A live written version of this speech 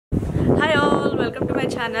welcome to my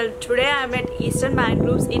channel. Today I am at Eastern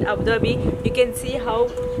Mangroves in Abu Dhabi. You can see how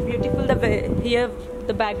beautiful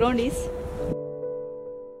the background is.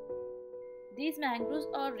 These mangroves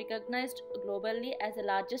are recognized globally as the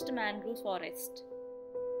largest mangrove forest.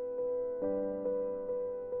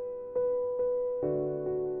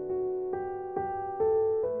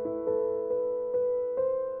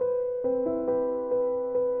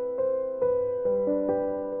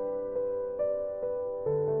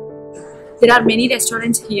 There are many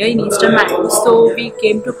restaurants here in Eastern Mangroves, so we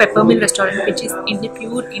came to Peppermill restaurant, which is in the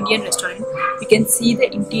pure Indian restaurant. You can see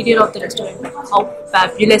the interior of the restaurant, how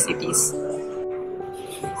fabulous it is.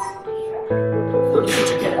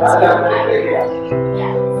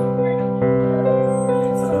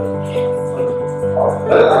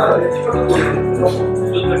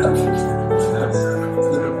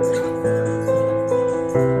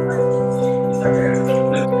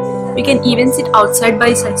 We can even sit outside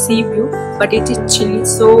by sea view, but it is chilly,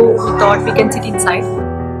 so we thought we can sit inside.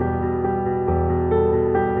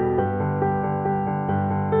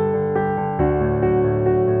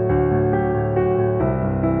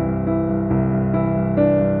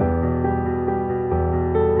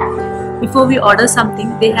 Before we order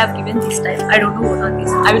something, they have given this type. I don't know what are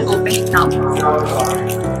these. I will open it now.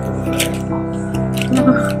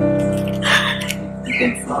 You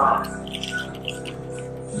can see.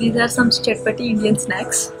 These are some chatpati Indian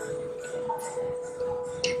snacks.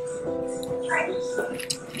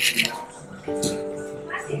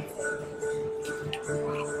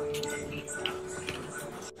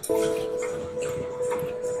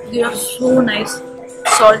 They are so nice,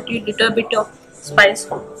 salty, little bit of spice,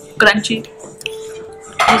 crunchy.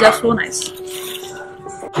 These are so nice.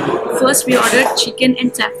 First we ordered chicken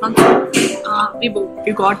and saffron soup.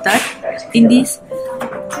 We got that. In these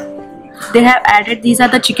they have added, these are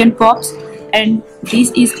the chicken pops, and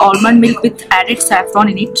this is almond milk with added saffron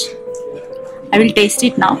in it. I will taste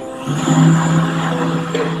it now.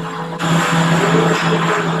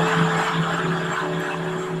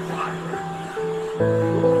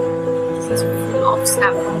 This is full of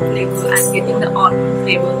saffron flavor. I am getting the almond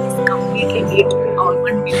flavor. It's completely made with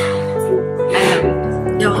almond milk. I love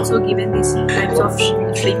it. They are also given these types of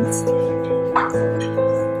shrimps.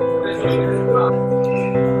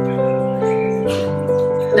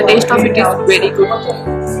 The taste of it is very good.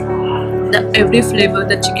 Every flavor,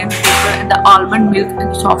 the chicken flavor and the almond milk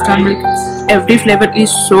and saffron milk, every flavor is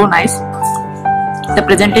so nice. The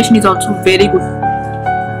presentation is also very good.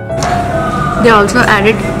 They also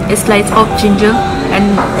added a slice of ginger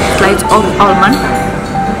and slice of almond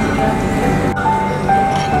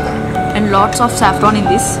and lots of saffron in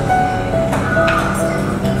this.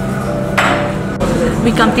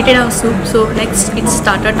 We completed our soup, so next it's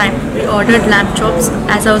starter time. We ordered lamb chops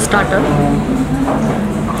as our starter.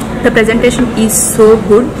 The presentation is so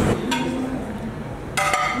good.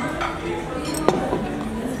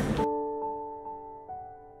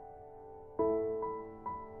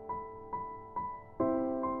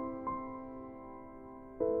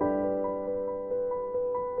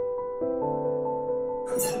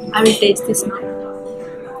 I will taste this now.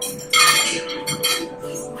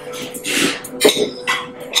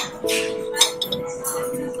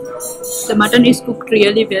 The mutton is cooked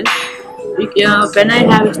really well. When I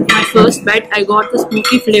have my first bite, I got the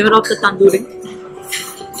smoky flavor of the tandoori.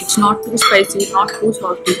 It's not too spicy, not too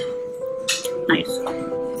salty. Nice.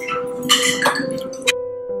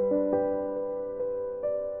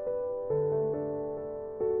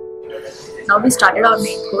 Now we started our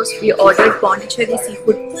main course. We ordered Pondicherry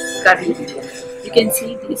seafood curry. You can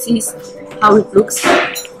see this is how it looks.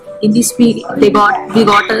 In this we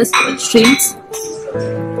got us shrimps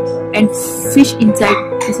and fish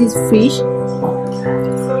inside. This is fish.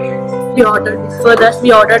 We ordered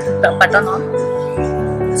the butter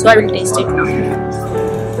naan. So I will taste it now.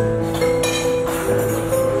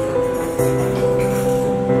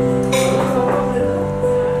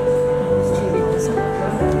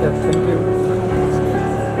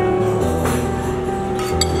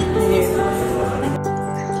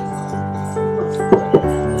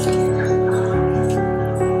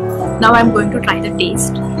 Now I am going to try the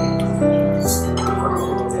taste.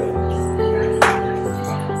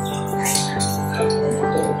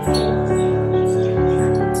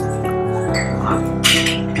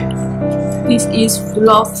 This is full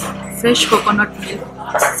of fresh coconut milk,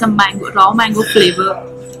 some raw mango flavor,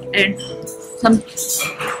 and some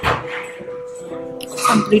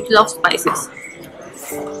little of spices.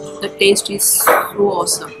 The taste is so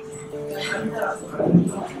awesome.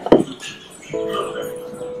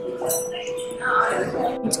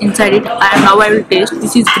 It's inside it, and now I will taste.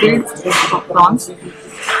 This is grilled prawns.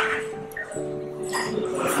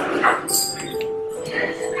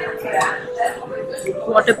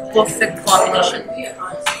 What a perfect combination.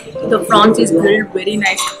 The prawns is grilled very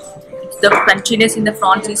nice. The crunchiness in the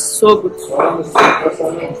prawns is so good.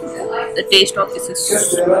 The taste of this is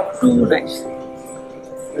too nice.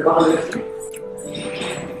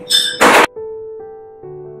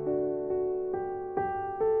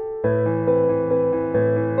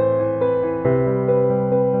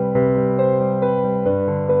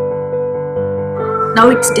 Now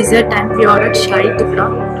it's dessert time. We ordered shahi tukda.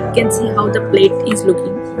 You can see how the plate is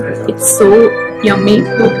looking. It's so yummy.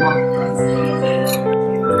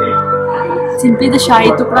 Simply the shahi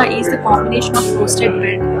tukda is the combination of roasted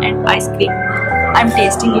bread and ice cream. I'm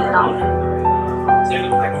tasting it now.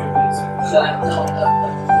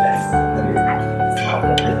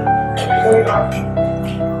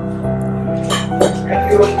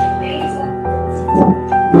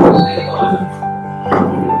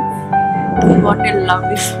 What a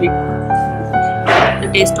lovely sweet. The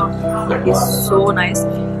taste of it is so nice.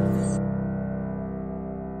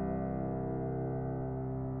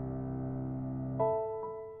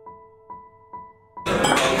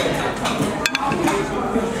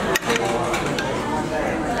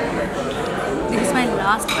 This is my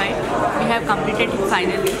last bite. We have completed it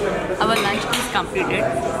finally. Our lunch is completed.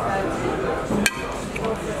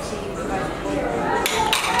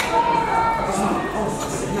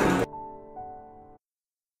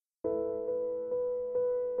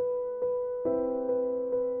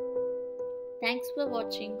 Thanks for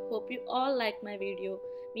watching. Hope you all like my video.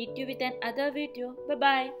 Meet you with another video. Bye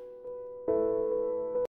bye.